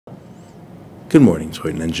Good morning,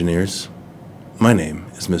 Toyton engineers. My name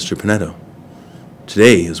is Mr. Pinetto.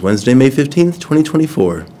 Today is Wednesday, May 15th,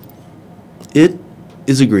 2024. It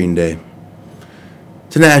is a green day.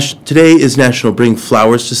 Today is National Bring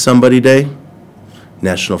Flowers to Somebody Day,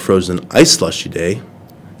 National Frozen Ice Slushy Day,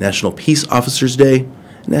 National Peace Officers Day,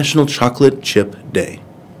 National Chocolate Chip Day.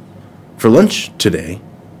 For lunch today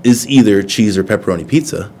is either cheese or pepperoni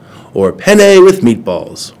pizza, or penne with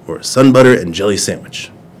meatballs, or a sun butter and jelly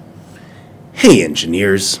sandwich. Hey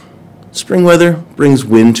engineers, spring weather brings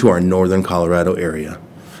wind to our northern Colorado area.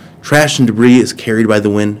 Trash and debris is carried by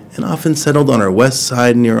the wind and often settled on our west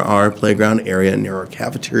side near our playground area, near our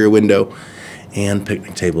cafeteria window and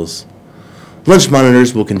picnic tables. Lunch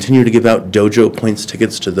monitors will continue to give out Dojo Points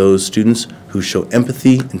tickets to those students who show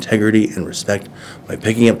empathy, integrity, and respect by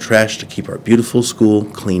picking up trash to keep our beautiful school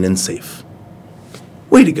clean and safe.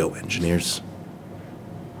 Way to go, engineers.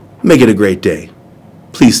 Make it a great day.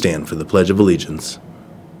 Please stand for the Pledge of Allegiance.